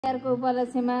तिहारको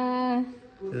उपलक्ष्यमा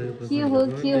के हो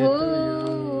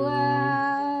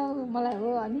मलाई हो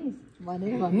अनि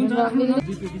भनेर भन्नु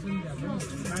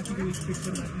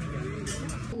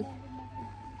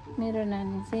मेरो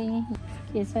नानी चाहिँ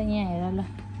के छ यहाँ हेर ल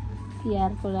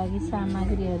तिहारको लागि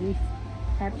सामग्रीहरू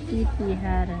ह्याप्पी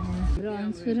तिहार हाम्रो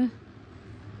अन्सु र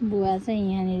बुवा चाहिँ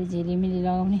यहाँनिर झिलिमिली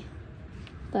लगाउने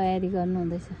तयारी गर्नु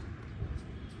हुँदैछ।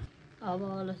 अब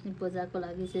लक्ष्मी पूजाको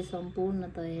लागि चाहिँ सम्पूर्ण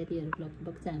तयारीहरू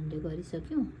लगभग चाहिँ हामीले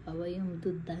गरिसक्यौँ। अब यो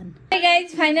दुधदान गाइज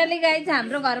फाइनली गाइज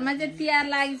हाम्रो घरमा चाहिँ तिहार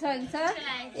लागिसकेको छ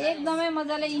एकदमै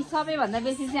मजाले। यी सबैभन्दा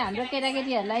बेसी चाहिँ हाम्रो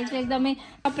केटाकेटीहरूलाई चाहिँ एकदमै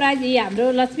सरप्राइज हाम्रो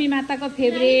लक्ष्मी माताको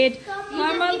फेभरेट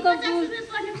कमलको फुल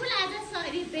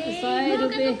 100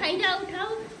 रुपियाँ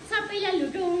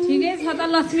ठिकै छ त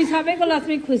लक्ष्मी सबैको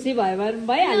लक्ष्मी खुसी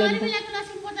भइहाल्यो नि त।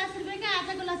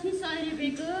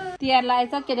 तिहार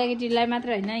लागेको छ केटाकेटीलाई मात्र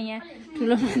होइन यहाँ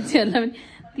ठुलो मान्छेहरूलाई पनि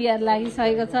तिहार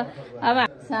लागिसकेको छ। अब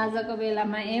साँझको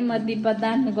बेलामा म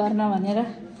दीपदान गर्न भनेर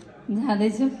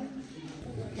जाँदैछु।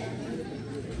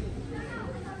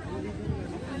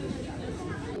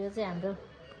 यो चाहिँ हाम्रो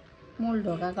मूल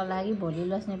ढोकाको लागि भोलि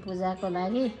लक्ष्मी पूजाको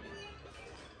लागि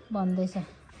बन्दैछ।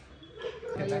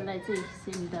 यसलाई चाहिँ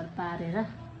सेन्टर पारेर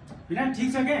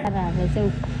हामीले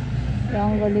चाहिँ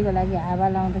रङ्गोलीको लागि हावा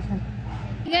लाउँदैछन्।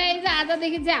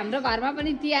 आजदेखि चाहिँ हाम्रो घरमा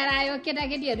पनि तिहार आयो।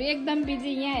 केटाकेटीहरू एकदम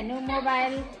बिजी। यहाँ हेर्नु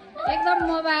मोबाइल एकदम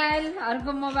मोबाइल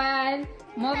अर्को मोबाइल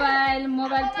मोबाइल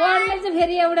मोबाइल पढ्ने चाहिँ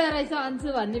फेरि एउटा रहेछ अन्सु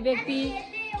भन्ने व्यक्ति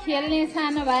खेल्ने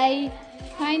सानो भाइ।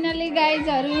 फाइनली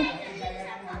गाइजहरू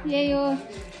यही हो।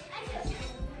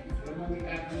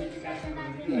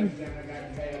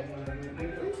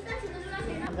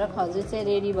 हाम्रो खजुर चाहिँ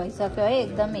रेडी भइसक्यो है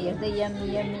एकदम हेर्दै यम्मी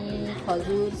यम्मी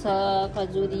खजुर छ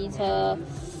खजुरी छ।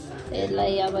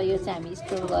 यसलाई अब यो चाहिँ हामी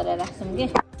स्टोर गरेर राख्छौँ कि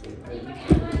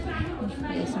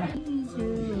यसमा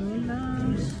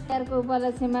तिहारको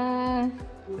उपलक्ष्यमा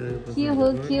के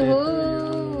हो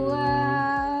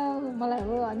मलाई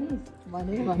हो अनि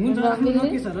भनेर भन्नु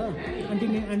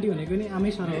आन्टी भनेको नि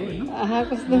आमै सर हो हैन।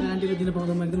 कस्तो आन्टीको दिन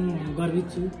पाउँदा म एकदम गर्वित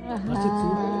छु हर्षित छु।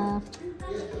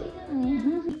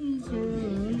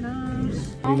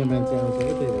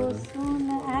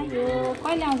 आयो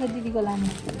कहिले आउँछ दिदीको लानु?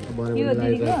 यो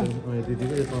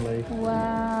दिदीको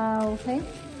वाउ खै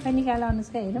निकाल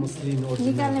अनुष्का हेरौँ।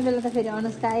 निकाल्ने बेला त फेरि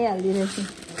अनुष्का आइहाल्दो रहेछ।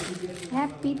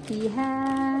 ह्याप्पी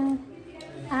तिहार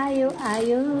आयो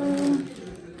आयो।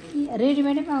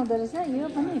 रेडिमेडै पाउँदो रहेछ यो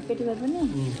पनि पेटीकोट पनि।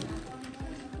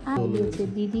 यो चाहिँ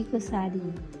दिदीको साडी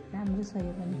राम्रो छ।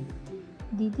 यो पनि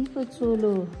दिदीको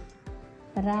चोलो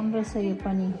राम्रो छ। यो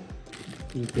पनि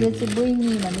यो चाहिँ बहिनी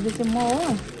भनेको चाहिँ म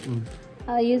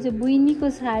हो। यो चाहिँ बहिनीको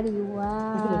साडी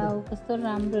वाउ कस्तो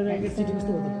राम्रो रहेछ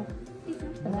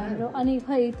राम्रो। अनि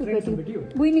खै त्यो पेटी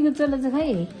बहिनीको चोलो चाहिँ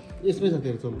खै यसमै छ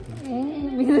तेरो चोलो। ए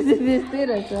मेरो चाहिँ त्यस्तै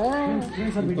रहेछ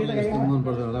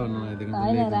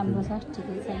होइन राम्रो छ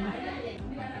ठिकै छ।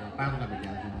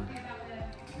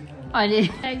 अहिले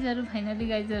गाइजहरू फाइनली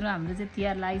गाइजहरू हाम्रो चाहिँ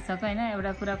तिहार लागिसक्यो होइन।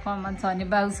 एउटा कुरा कमन छ भने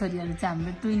बाउ छोरीहरू चाहिँ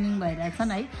हाम्रो ट्विनिङ भइरहेको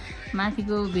छन् है।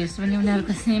 माथिको भेस्ट पनि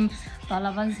उनीहरूको सेम तल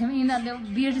पनि सेम। यिनीहरूले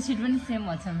बेडसिट पनि सेम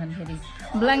ओछ्छन् फेरि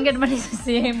ब्ल्याङ्केट पनि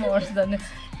सेम ओढ्छन्।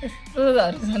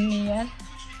 यस्तोहरू छन् नि यार।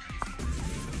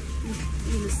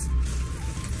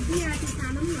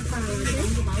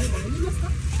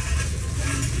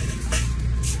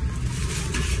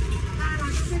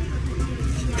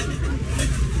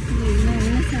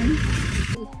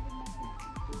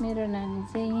 मेरो नानी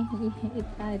चाहिँ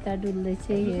यता डुल्दैछ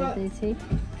हेर्दैछ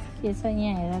के छ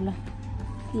यहाँ हेर ल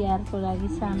तिहारको लागि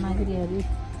सामग्रीहरू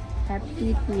ह्याप्पी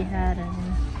तिहार।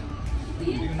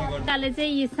 काले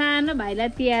चाहिँ यो सानो भाइलाई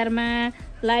तिहारमा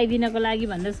लगाइदिनको लागि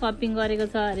भनेर सपिङ गरेको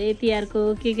छ अरे। तिहारको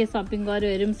के सपिङ गर्यो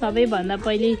हेरौँ। सबैभन्दा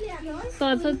पहिले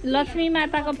लक्ष्मी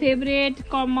माताको फेभरेट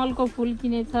कमलको फुल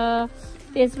किनेछ।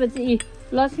 त्यसपछि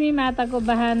लक्ष्मी माताको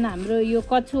वाहन हाम्रो यो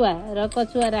कछुवा र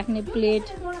कछुवा राख्ने प्लेट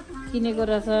किनेको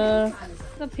रहेछ।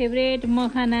 फेभरेट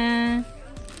मखाना।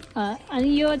 अनि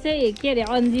यो चाहिँ के अरे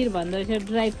अन्जिर भन्दो रहेछ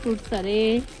ड्राई फ्रुट्स अरे।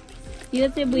 यो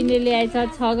चाहिँ बहिनीले ल्याएछ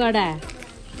 6 गडा।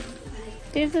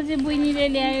 त्यसपछि बहिनीले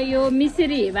ल्यायो यो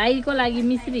मिश्री भाइको लागि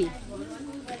मिश्री।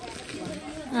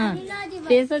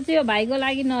 त्यसपछि यो भाइको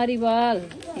लागि नरिवल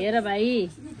हेर भाइ।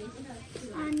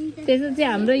 त्यसपछि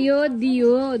हाम्रो यो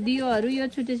दियोहरू यो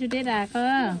छुट्टै छुट्टै राख।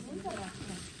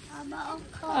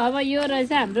 अब यो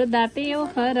रहेछ हाम्रो दाँते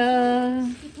ओखर।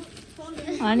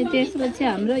 अनि त्यसपछि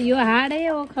हाम्रो यो हाडै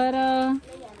ओखर।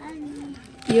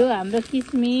 यो हाम्रो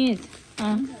किसमिस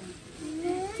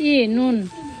नुन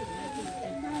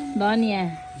धनियाँ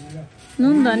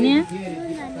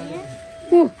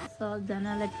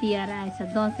सबजनालाई तिहार आएछ।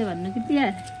 दसैँ भन्नु कि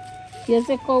तिहार यो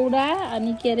चाहिँ कौडा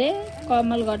अनि के अरे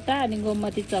कमलगट्टा अनि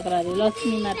गोमती चक्र अरे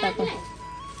लक्ष्मी माताको।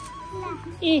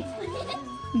 ए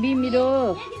बिमिरो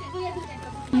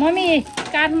मम्मी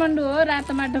काठमाडौँ हो,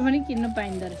 रातो माटो पनि किन्नु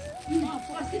पाइँदो रहेछ।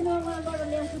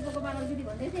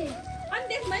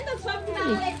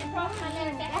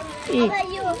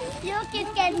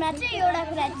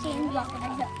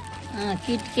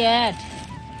 किटक्याट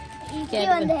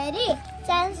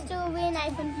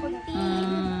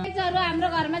हाम्रो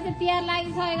घरमा चाहिँ तिहार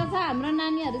लागिसकेको छ। हाम्रो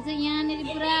नानीहरू चाहिँ यहाँनिर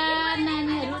पुरा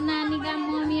नानीका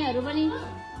मम्मीहरू पनि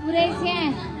पुरै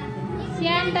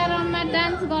स्यान्टारममा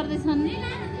डान्स गर्दैछन्।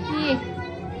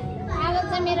 आज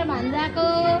चाहिँ मेरो भान्जाको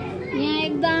यहाँ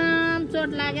एकदम चोट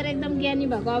लागेर एकदम ज्ञानी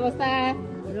भएको अवस्था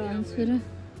रहन्छु र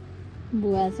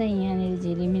बुवा चाहिँ यहाँनिर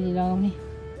झिलिमिली लगाउने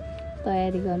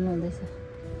तयारी गर्नुहुँदैछ।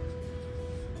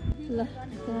 ल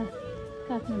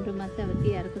काठमाडौँमा चाहिँ अब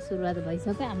तिहारको सुरुवात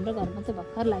भइसक्यो। हाम्रो घरमा चाहिँ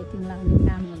भर्खर लाइटिङ लगाउने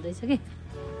काम हुँदैछ कि।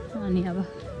 अनि अब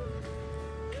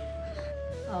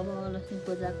लक्ष्मी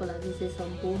पूजाको लागि चाहिँ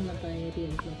सम्पूर्ण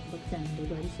तयारीहरू लगभग चाहिँ हामीले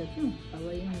गरिसक्यौँ। अब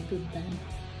यहाँ दुध दान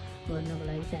गर्नको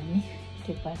लागि चाहिँ हामी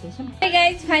ठिक पार्दैछौँ।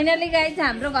 गाइज फाइनली गाइज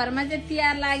हाम्रो घरमा चाहिँ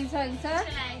तिहार लागिसकेको छ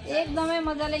एकदमै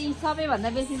मजाले। यी सबैभन्दा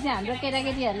बेसी चाहिँ हाम्रो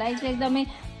केटाकेटीहरूलाई चाहिँ एकदमै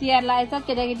तिहार लागेको छ।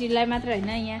 केटाकेटीलाई मात्र होइन,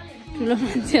 यहाँ ठुलो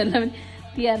मान्छेहरूलाई पनि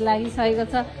तिहार लागिसकेको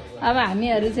छ। अब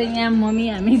हामीहरू चाहिँ यहाँ मम्मी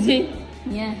हामी चाहिँ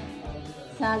यहाँ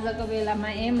साँझको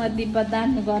बेलामा दीपदान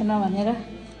गर्न भनेर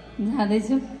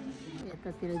जाँदैछौँ।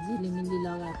 यतातिर झिलिमिली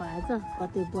लगाएको आएछ,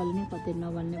 कतै बल्ने कतै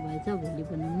नबल्ने भएछ। भोलि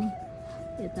बनाउने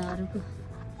यता अरूको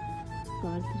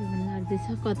घरतिर पनि लाग्दैछ,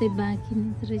 कतै बाँकी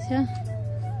रहेछ।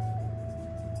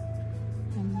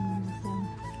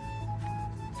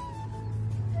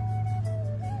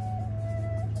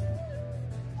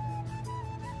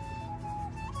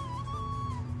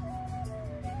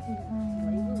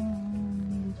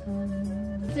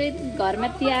 घरमा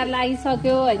तिहार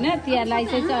लागिसक्यो होइन। तिहार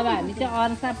लागिसकेपछि अब हामी चाहिँ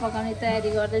अर्सा पकाउने तयारी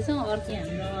गर्दैछौँ। अर्सी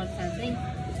हाम्रो अर्सा चाहिँ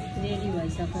रेडी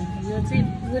भइसक्यो। यो चाहिँ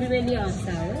पूर्वेली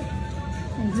अर्सा हो,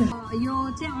 यो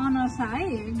चाहिँ अनर्सा है।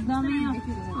 एकदमै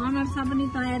अनर्सा पनि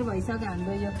तयार भइसक्यो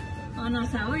हाम्रो। यो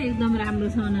अनर्सा हो, एकदम राम्रो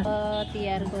छ अनर्सा।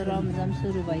 तिहारको रमझम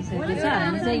सुरु भइसकेको छ।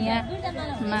 हामी चाहिँ यहाँ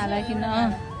माला किन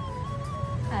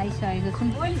आइसकेको छौँ।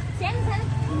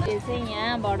 यो चाहिँ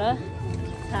यहाँबाट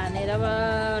छानेर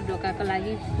ढोकाको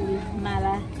लागि फुल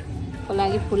मालाको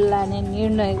लागि फुल लाने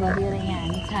निर्णय गरेर यहाँ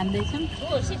हामी छान्दैछौँ।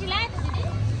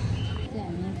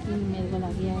 हामी किनमेलको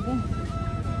लागि आएको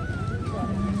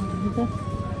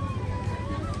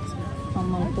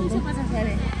कमलको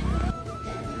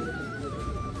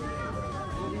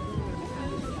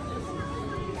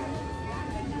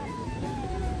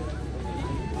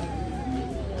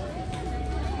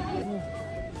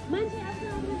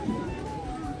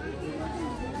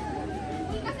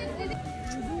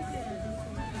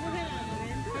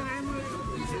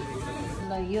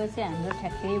यो चाहिँ हाम्रो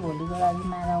ठ्याक्कै भोलिको लागि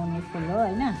माला आउने फुल हो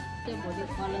होइन। त्यो भोलि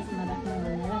कलशमा राख्नु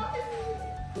भनेर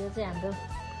यो चाहिँ हाम्रो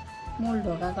मूल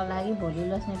ढोकाको लागि भोलि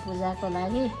लक्ष्मी पूजाको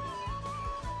लागि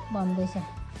बन्दैछ।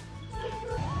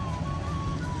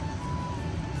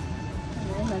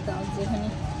 यसलाई त अझै पनि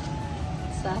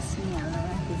सास्नी हाल्न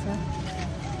बाँकी छ।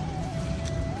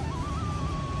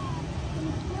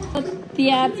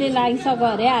 तिहार चाहिँ लागिसक्यो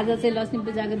अरे। आज चाहिँ लक्ष्मी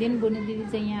पूजाको दिन। बुने दिदी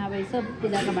चाहिँ यहाँ अब यसो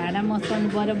पूजाको भाडा मस्ताउनु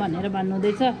पऱ्यो भनेर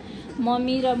भन्नुहुँदैछ।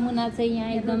 मम्मी र मुना चाहिँ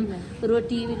यहाँ एकदम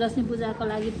रोटी लक्ष्मी पूजाको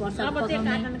लागि प्रसाद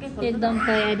पकाउने एकदम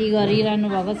तयारी गरिरहनु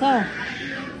भएको छ।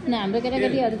 अनि हाम्रो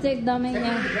केटाकेटीहरू चाहिँ एकदमै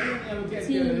यहाँ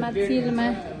चिलमा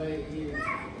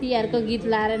तिहारको गीत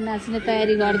लाएर नाच्ने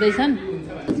तयारी गर्दैछन्।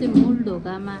 चाहिँ मूल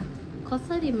ढोकामा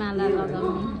कसरी माला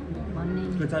लगाउने भन्ने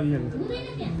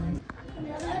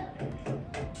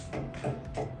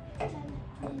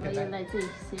यसलाई चाहिँ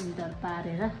सेन्टर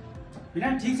पारेर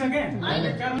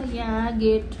यहाँ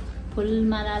गेट फुल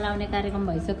माला लाउने कार्यक्रम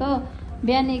भइसक्यो।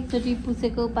 बिहान एकचोटि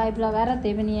पुसेको पाइप लगाएर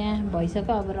त्यही पनि यहाँ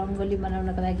भइसक्यो। अब रङ्गोली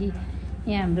बनाउनको लागि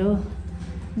यहाँ हाम्रो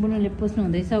बुनुले पुस्नु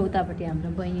हुँदैछ। उतापट्टि हाम्रो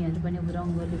बहिनीहरू पनि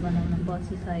रङ्गोली बनाउन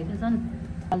बसिसकेका छन्।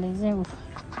 अहिले चाहिँ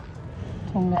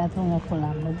थुङ्गा फुल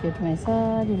हाम्रो गेटमा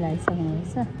यसरी लगाइसक्नु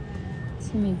रहेछ।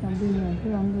 छिमेकमा बुनीहरू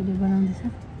रङ्गोली बनाउँदैछ।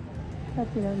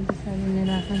 कति त्यसरी नै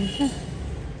राखेको छ।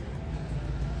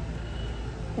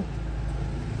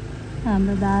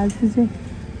 हाम्रो दाजु चाहिँ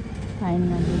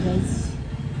फाइनली गाइस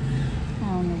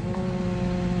आउनुभयो।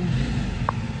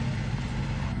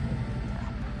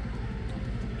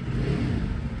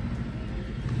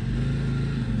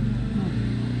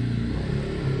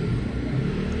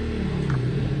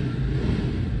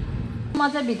 म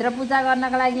चाहिँ भित्र पूजा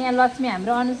गर्नको लागि यहाँ लक्ष्मी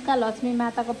हाम्रो अनुष्का लक्ष्मी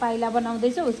माताको पाइला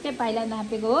बनाउँदैछु। उसकै पाइला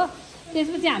नापेको हो।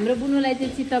 त्यसपछि हाम्रो बुनुलाई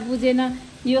चाहिँ चित्त बुझेन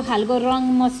यो खालको रङ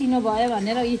मसिनो भयो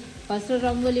भनेर फर्स्ट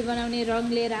रङ्गोली बनाउने रङ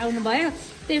लिएर आउनुभयो।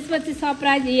 त्यसपछि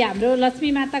सरप्राइज हाम्रो लक्ष्मी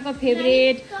माताको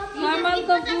फेभरेट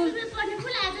कमलको फुल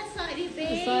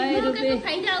 100 रुपियाँ।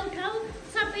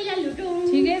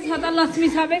 ठिकै छ त लक्ष्मी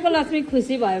सबैको लक्ष्मी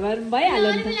खुसी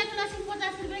भइहाल्यो नि त।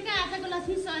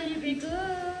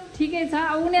 ठिकै छ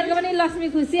उनीहरूको पनि लक्ष्मी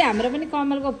खुसी हाम्रो पनि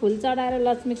कमलको फुल चढाएर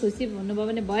लक्ष्मी खुसी हुनुभयो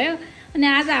भने भयो। अनि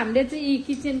आज हामीले चाहिँ यी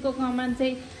किचनको कमान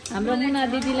चाहिँ हाम्रो मुना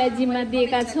दिदीलाई जिम्मा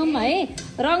दिएका छौँ है।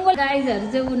 रङ्गोली गाइजहरू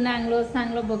चाहिँ ऊ नाङ्लो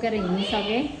साङ्लो बोकेर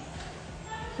हिँडिसके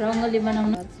रङ्गोली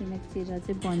बनाउनु छिमेकतिर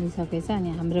चाहिँ बनिसकेछ। अनि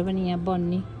हाम्रो पनि यहाँ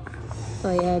बन्ने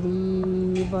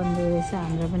तयारी बन्दै रहेछ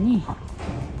हाम्रो पनि।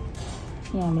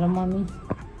 यहाँ हाम्रो मम्मी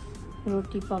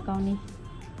रोटी पकाउने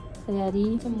तयारी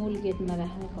मूल गेटमा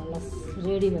राखेर कलश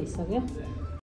रेडी भइसक्यो।